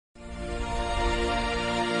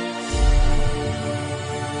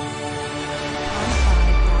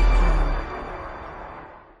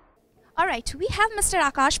right, we have Mr.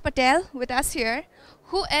 Akash Patel with us here,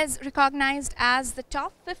 who is recognized as the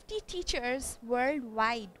top 50 teachers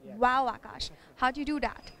worldwide. Yeah. Wow, Akash, how do you do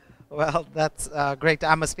that? Well, that's great.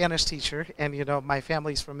 I'm a Spanish teacher, and my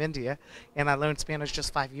family's from India, and I learned Spanish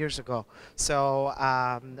just 5 years ago. So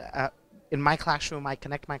in my classroom, I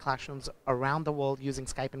connect my classrooms around the world using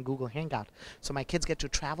Skype and Google Hangout. So my kids get to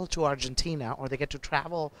travel to Argentina, or they get to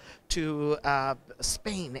travel to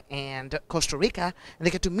Spain and Costa Rica, and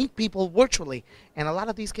they get to meet people virtually. And a lot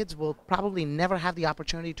of these kids will probably never have the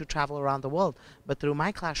opportunity to travel around the world. But through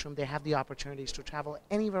my classroom, they have the opportunities to travel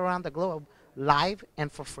anywhere around the globe, live and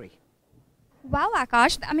for free. Wow,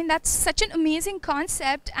 Akash, I mean, that's such an amazing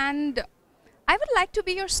concept, and I would like to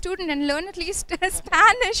be your student and learn at least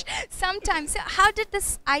Spanish sometime. So how did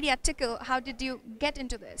this idea tickle? How did you get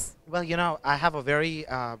into this? Well, I have a very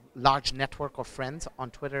large network of friends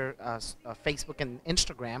on Twitter, Facebook, and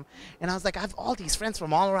Instagram. And I was like, I have all these friends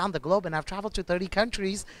from all around the globe, and I've traveled to 30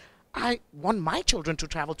 countries. I want my children to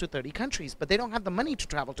travel to 30 countries, but they don't have the money to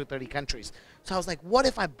travel to 30 countries. So I was like, what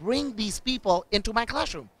if I bring these people into my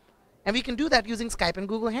classroom? And we can do that using Skype and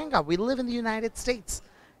Google Hangout. We live in the United States.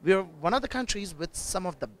 We're one of the countries with some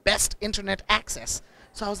of the best internet access.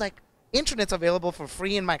 So I was like, internet's available for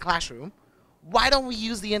free in my classroom. Why don't we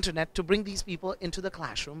use the internet to bring these people into the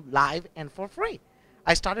classroom live and for free?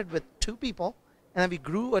 I started with 2 people, and then we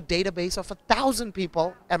grew a database of 1,000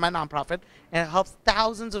 people at my nonprofit, and it helps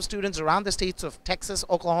thousands of students around the states of Texas,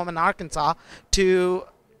 Oklahoma, and Arkansas to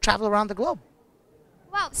travel around the globe.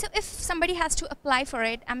 Wow, so if somebody has to apply for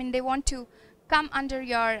it, I mean, they want to come under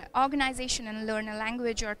your organization and learn a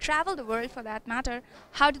language or travel the world for that matter,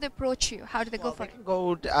 how do they approach you? How do they go for it?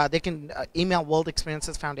 They can email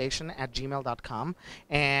worldexperiencefoundation@gmail.com,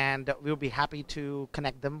 and we'll be happy to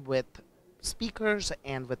connect them with speakers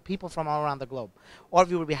and with people from all around the globe. Or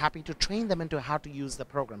we will be happy to train them into how to use the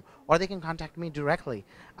program. Or they can contact me directly.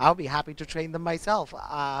 I'll be happy to train them myself.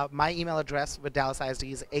 My email address with Dallas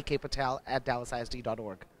ISD is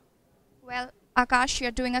akpatel@dallasisd.org. Well, Akash,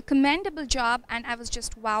 you're doing a commendable job, and I was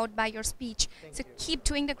just wowed by your speech. So keep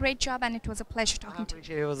doing the great job, and it was a pleasure talking to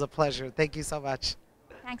you. It was a pleasure. Thank you so much.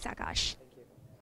 Thanks, Akash.